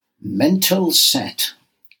Mental set.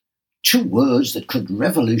 Two words that could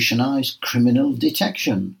revolutionise criminal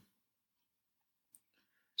detection.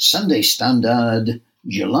 Sunday Standard,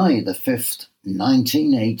 July the 5th,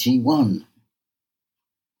 1981.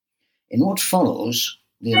 In what follows,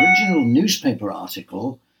 the original newspaper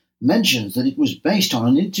article mentions that it was based on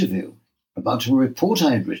an interview about a report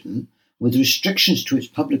I had written with restrictions to its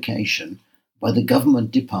publication by the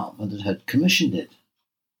government department that had commissioned it.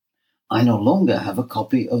 I no longer have a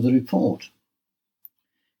copy of the report.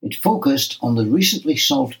 It focused on the recently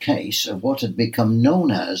solved case of what had become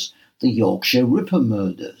known as the Yorkshire Ripper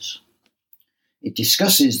murders. It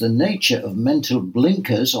discusses the nature of mental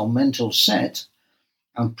blinkers or mental set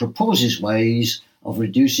and proposes ways of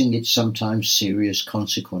reducing its sometimes serious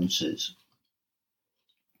consequences.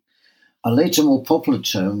 A later more popular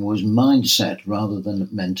term was mindset rather than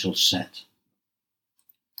mental set.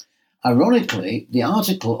 Ironically, the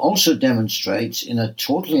article also demonstrates in a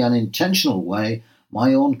totally unintentional way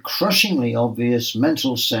my own crushingly obvious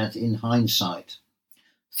mental set in hindsight.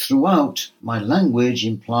 Throughout, my language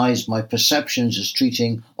implies my perceptions as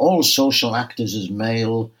treating all social actors as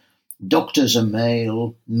male, doctors are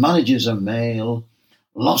male, managers are male,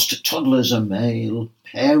 lost toddlers are male,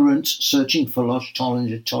 parents searching for lost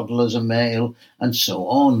toddlers are male, and so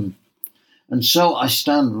on. And so I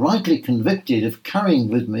stand rightly convicted of carrying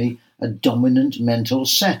with me a dominant mental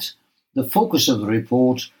set, the focus of the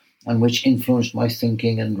report, and which influenced my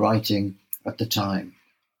thinking and writing at the time.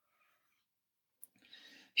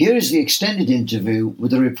 Here is the extended interview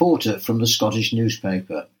with a reporter from the Scottish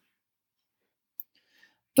newspaper.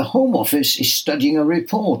 The Home Office is studying a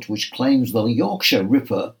report which claims the Yorkshire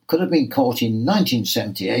Ripper could have been caught in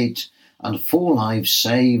 1978 and 4 lives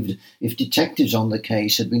saved if detectives on the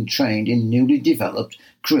case had been trained in newly developed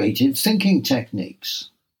creative thinking techniques.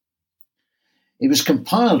 It was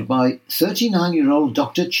compiled by 39-year-old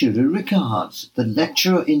Dr. Tudor Rickards, the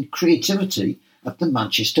lecturer in creativity at the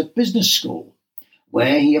Manchester Business School,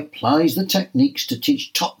 where he applies the techniques to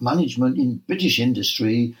teach top management in British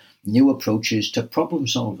industry new approaches to problem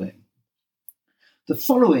solving. The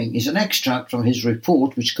following is an extract from his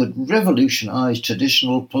report which could revolutionise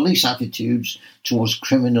traditional police attitudes towards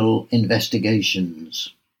criminal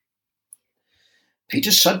investigations.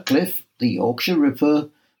 Peter Sutcliffe, the Yorkshire Ripper,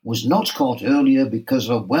 was not caught earlier because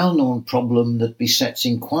of a well-known problem that besets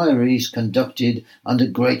inquiries conducted under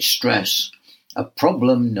great stress, a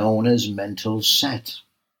problem known as mental set.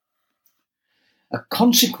 A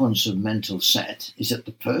consequence of mental set is that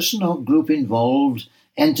the person or group involved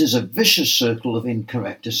enters a vicious circle of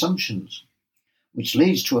incorrect assumptions, which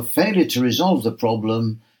leads to a failure to resolve the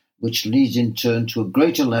problem, which leads in turn to a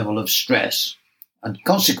greater level of stress, and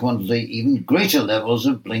consequently even greater levels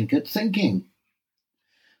of blinkered thinking.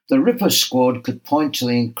 The Ripper squad could point to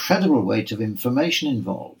the incredible weight of information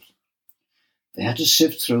involved. They had to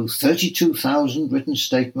sift through 32,000 written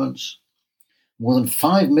statements, more than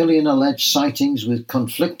 5 million alleged sightings with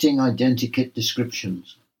conflicting identikit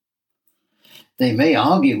descriptions. They may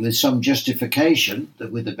argue with some justification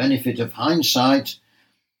that with the benefit of hindsight,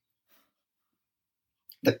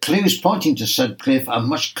 the clues pointing to Sutcliffe are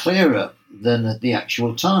much clearer than at the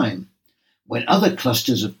actual time, when other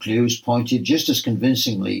clusters of clues pointed just as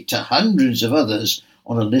convincingly to hundreds of others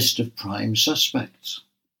on a list of prime suspects.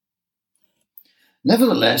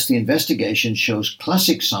 Nevertheless, the investigation shows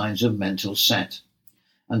classic signs of mental set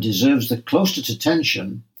and deserves the closest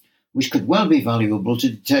attention, which could well be valuable to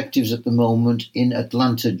detectives at the moment in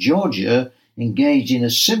Atlanta, Georgia, engaged in a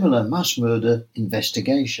similar mass murder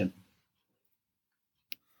investigation.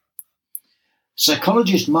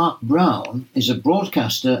 Psychologist Mark Brown is a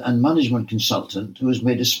broadcaster and management consultant who has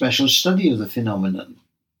made a special study of the phenomenon.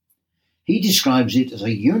 He describes it as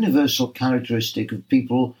a universal characteristic of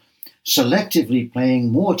people selectively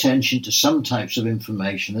paying more attention to some types of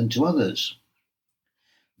information than to others.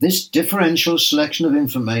 This differential selection of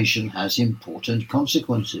information has important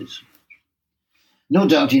consequences. No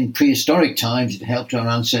doubt in prehistoric times it helped our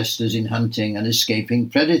ancestors in hunting and escaping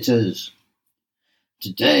predators.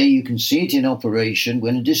 Today you can see it in operation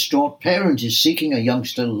when a distraught parent is seeking a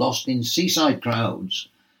youngster lost in seaside crowds.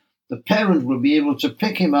 The parent will be able to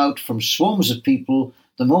pick him out from swarms of people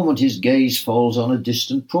the moment his gaze falls on a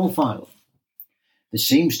distant profile. There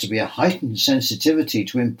seems to be a heightened sensitivity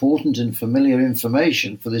to important and familiar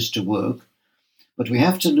information for this to work, but we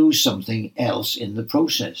have to lose something else in the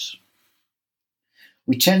process.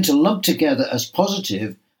 We tend to lump together as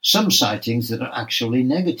positive some sightings that are actually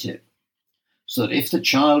negative, so that if the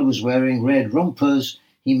child was wearing red rompers,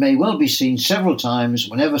 he may well be seen several times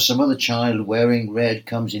whenever some other child wearing red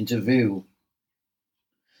comes into view.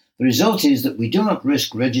 The result is that we do not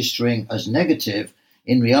risk registering as negative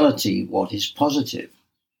in reality what is positive.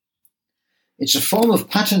 It's a form of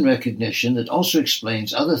pattern recognition that also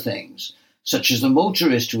explains other things, such as the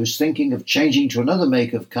motorist who is thinking of changing to another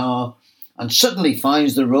make of car and suddenly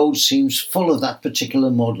finds the road seems full of that particular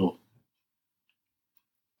model.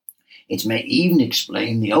 It may even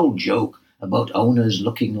explain the old joke about owners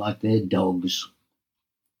looking like their dogs.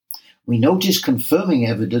 We notice confirming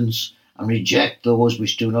evidence and reject those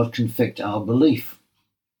which do not conflict our belief.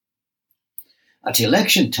 At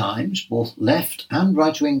election times, both left and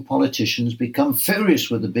right-wing politicians become furious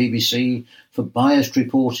with the BBC for biased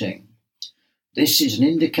reporting. This is an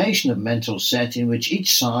indication of mental set in which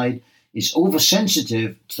each side is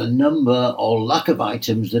oversensitive to the number or lack of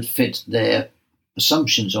items that fit their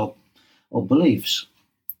assumptions or beliefs.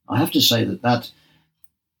 I have to say that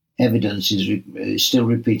evidence is still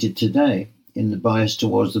repeated today in the bias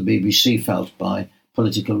towards the BBC felt by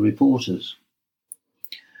political reporters.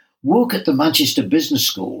 Work at the Manchester Business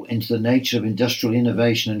School into the nature of industrial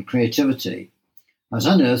innovation and creativity has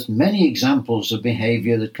unearthed many examples of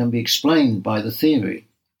behaviour that can be explained by the theory.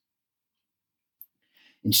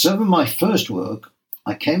 In some of my first work,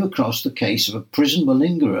 I came across the case of a prison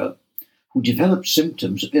malingerer who developed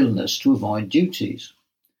symptoms of illness to avoid duties.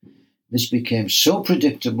 This became so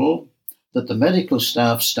predictable that the medical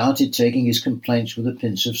staff started taking his complaints with a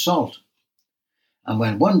pinch of salt. And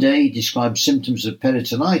when one day he described symptoms of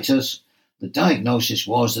peritonitis, the diagnosis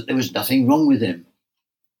was that there was nothing wrong with him.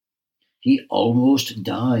 He almost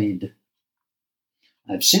died.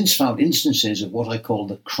 I've since found instances of what I call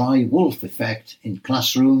the cry wolf effect in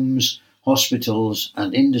classrooms, hospitals,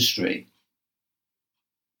 and industry.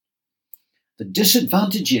 The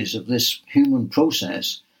disadvantages of this human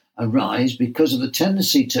process arise because of the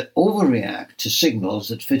tendency to overreact to signals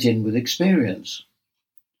that fit in with experience.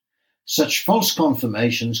 Such false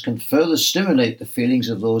confirmations can further stimulate the feelings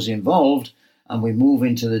of those involved, and we move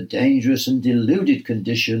into the dangerous and deluded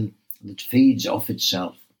condition that feeds off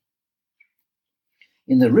itself.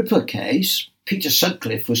 In the Ripper case, Peter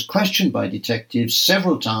Sutcliffe was questioned by detectives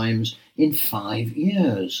several times in 5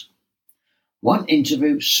 years. One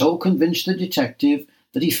interview so convinced the detective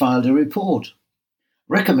that he filed a report,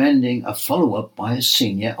 recommending a follow-up by a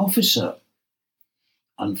senior officer.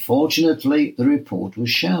 Unfortunately, the report was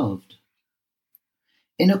shelved.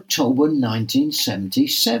 In October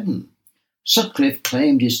 1977, Sutcliffe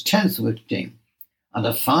claimed his 10th victim, and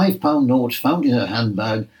a £5 note found in her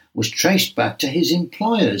handbag was traced back to his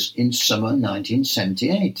employers in summer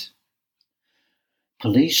 1978.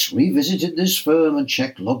 Police revisited this firm and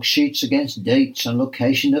checked log sheets against dates and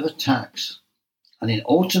location of attacks, and in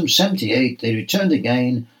autumn 78 they returned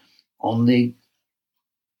again on the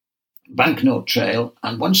banknote trail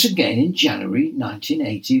and once again in January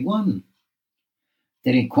 1981.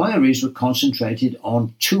 Their inquiries were concentrated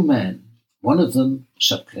on 2 men, one of them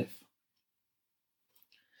Sutcliffe.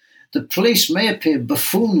 The police may appear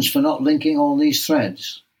buffoons for not linking all these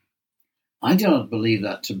threads. I do not believe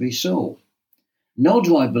that to be so, nor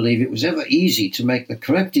do I believe it was ever easy to make the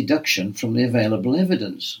correct deduction from the available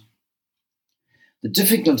evidence. The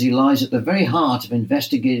difficulty lies at the very heart of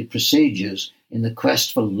investigative procedures in the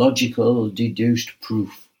quest for logical, deduced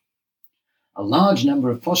proof. A large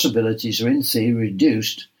number of possibilities are in theory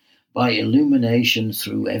reduced by illumination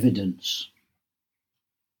through evidence.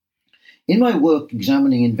 In my work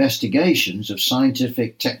examining investigations of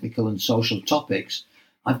scientific, technical and social topics,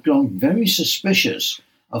 I've grown very suspicious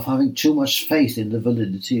of having too much faith in the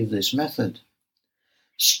validity of this method.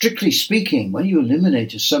 Strictly speaking, when you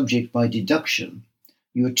eliminate a subject by deduction,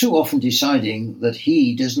 you are too often deciding that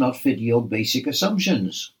he does not fit your basic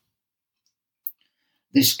assumptions.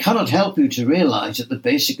 This cannot help you to realize that the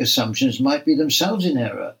basic assumptions might be themselves in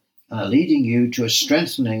error and are leading you to a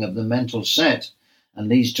strengthening of the mental set and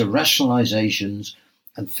leads to rationalizations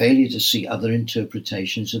and failure to see other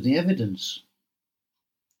interpretations of the evidence.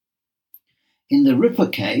 In the Ripper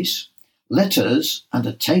case, letters and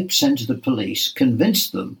a tape sent to the police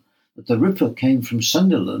convinced them that the Ripper came from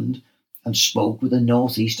Sunderland and spoke with a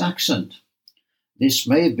northeast accent. This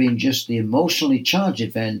may have been just the emotionally charged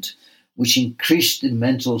event which increased the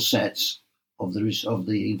mental sets of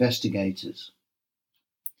the investigators.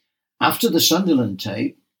 After the Sunderland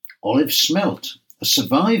tape, Olive Smelt, a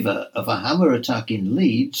survivor of a hammer attack in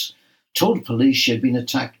Leeds, told police she had been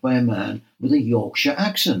attacked by a man with a Yorkshire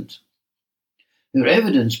accent. Her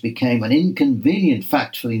evidence became an inconvenient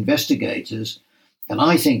fact for the investigators, and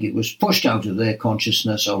I think it was pushed out of their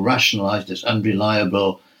consciousness or rationalised as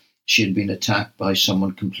unreliable. She had been attacked by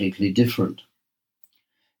someone completely different.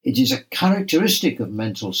 It is a characteristic of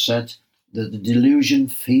mental set that the delusion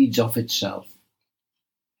feeds off itself.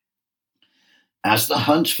 As the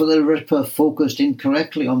hunt for the Ripper focused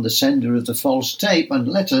incorrectly on the sender of the false tape and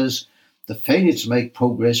letters, the failure to make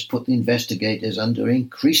progress put the investigators under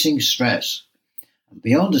increasing stress. And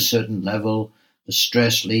beyond a certain level, the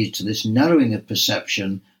stress leads to this narrowing of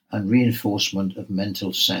perception and reinforcement of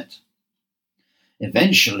mental set.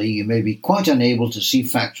 Eventually, you may be quite unable to see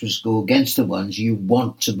facts which go against the ones you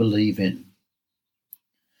want to believe in.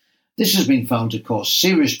 This has been found to cause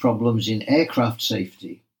serious problems in aircraft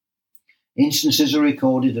safety. Instances are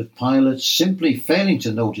recorded of pilots simply failing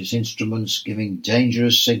to notice instruments giving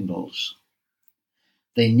dangerous signals.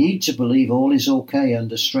 They need to believe all is okay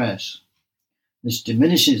under stress. This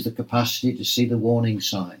diminishes the capacity to see the warning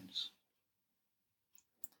signs.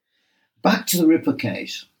 Back to the Ripper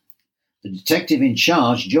case. The detective in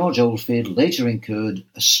charge, George Oldfield, later incurred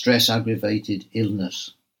a stress-aggravated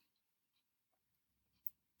illness.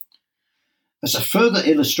 As a further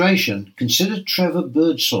illustration, consider Trevor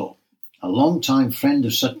Birdsall, a long-time friend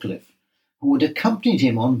of Sutcliffe, who had accompanied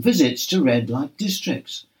him on visits to red-light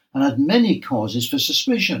districts and had many causes for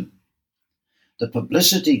suspicion. The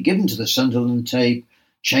publicity given to the Sunderland tape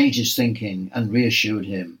changed his thinking and reassured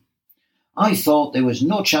him. "I thought there was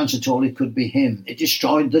no chance at all it could be him. It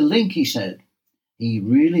destroyed the link," he said. He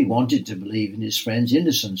really wanted to believe in his friend's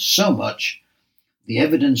innocence so much. The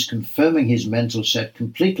evidence confirming his mental set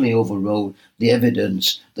completely overrode the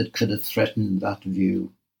evidence that could have threatened that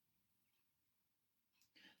view.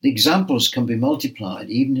 The examples can be multiplied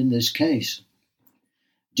even in this case.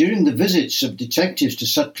 During the visits of detectives to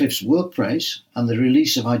Sutcliffe's workplace and the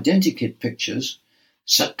release of identikit pictures,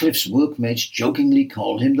 Sutcliffe's workmates jokingly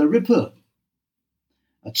called him the Ripper.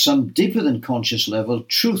 At some deeper than conscious level,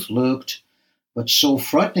 truth lurked, but so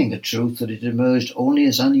frightening a truth that it emerged only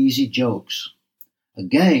as uneasy jokes.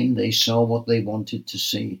 Again, they saw what they wanted to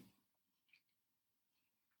see.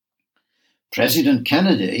 President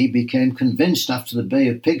Kennedy became convinced after the Bay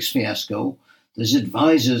of Pigs fiasco that his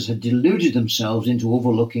advisers had deluded themselves into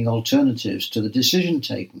overlooking alternatives to the decision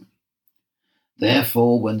taken.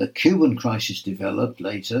 Therefore, when the Cuban crisis developed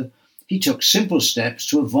later, he took simple steps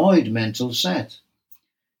to avoid mental set.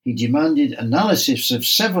 He demanded analysis of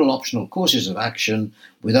several optional courses of action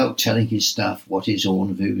without telling his staff what his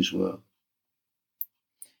own views were.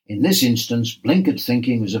 In this instance, blinkered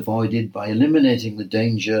thinking was avoided by eliminating the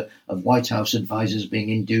danger of White House advisers being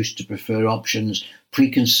induced to prefer options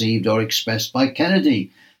preconceived or expressed by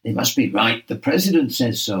Kennedy. They must be right, the president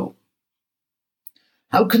says so.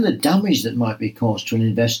 How can the damage that might be caused to an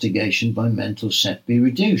investigation by mental set be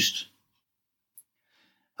reduced?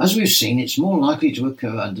 As we've seen, it's more likely to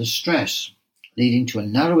occur under stress, leading to a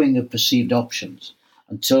narrowing of perceived options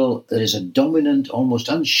until there is a dominant, almost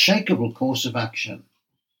unshakable course of action.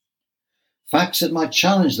 Facts that might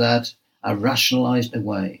challenge that are rationalized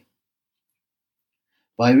away.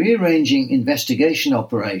 By rearranging investigation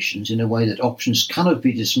operations in a way that options cannot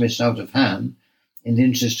be dismissed out of hand in the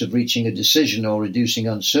interest of reaching a decision or reducing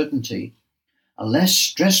uncertainty, a less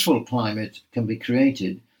stressful climate can be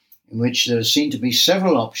created in which there are seen to be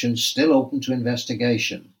several options still open to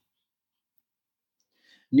investigation.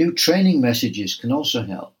 New training messages can also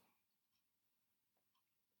help.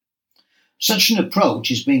 Such an approach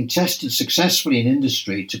is being tested successfully in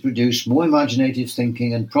industry to produce more imaginative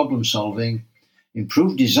thinking and problem-solving,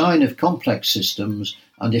 improved design of complex systems,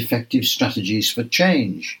 and effective strategies for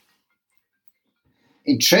change.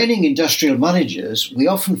 In training industrial managers, we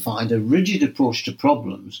often find a rigid approach to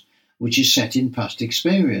problems which is set in past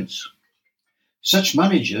experience. Such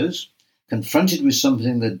managers, confronted with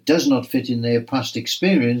something that does not fit in their past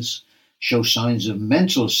experience, show signs of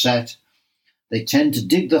mental set. They tend to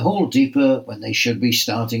dig the hole deeper when they should be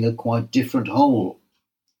starting a quite different hole,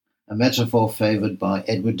 a metaphor favoured by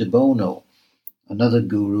Edward de Bono, another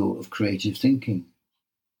guru of creative thinking.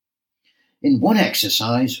 In one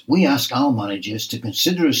exercise, we ask our managers to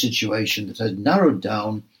consider a situation that has narrowed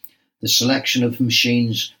down the selection of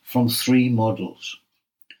machines from 3 models.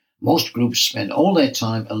 Most groups spend all their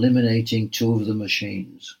time eliminating 2 of the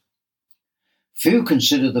machines. Few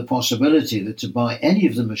consider the possibility that to buy any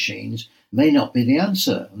of the machines may not be the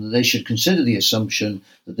answer, and that they should consider the assumption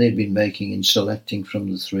that they've been making in selecting from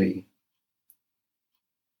the 3.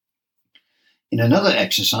 In another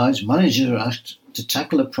exercise, managers are asked to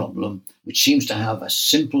tackle a problem which seems to have a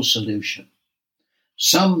simple solution.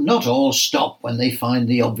 Some, not all, stop when they find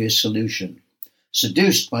the obvious solution,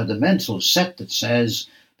 seduced by the mental set that says,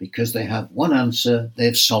 because they have one answer,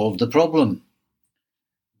 they've solved the problem.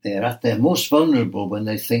 They're at their most vulnerable when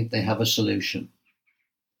they think they have a solution.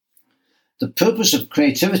 The purpose of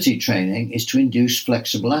creativity training is to induce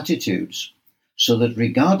flexible attitudes, so that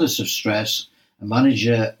regardless of stress, a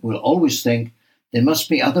manager will always think, There must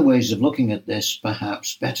be other ways of looking at this,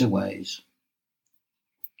 perhaps better ways.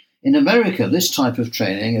 In America, this type of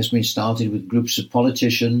training has been started with groups of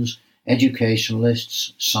politicians,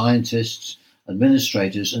 educationalists, scientists,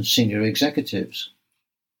 administrators, and senior executives.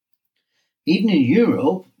 Even in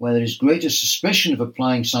Europe, where there is greater suspicion of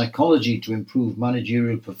applying psychology to improve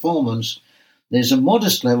managerial performance, there's a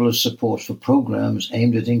modest level of support for programs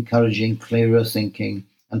aimed at encouraging clearer thinking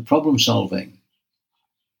and problem solving.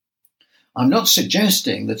 I'm not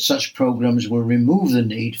suggesting that such programs will remove the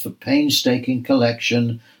need for painstaking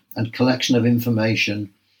collection of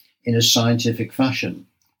information in a scientific fashion,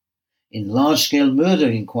 in large-scale murder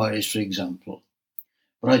inquiries, for example,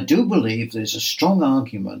 but I do believe there is a strong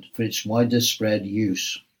argument for its widespread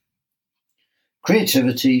use.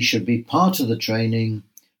 Creativity should be part of the training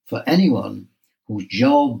for anyone whose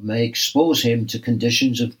job may expose him to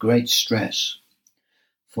conditions of great stress,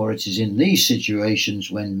 for it is in these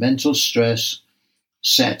situations when mental stress,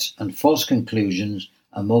 set and false conclusions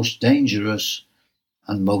are most dangerous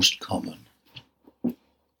and most common.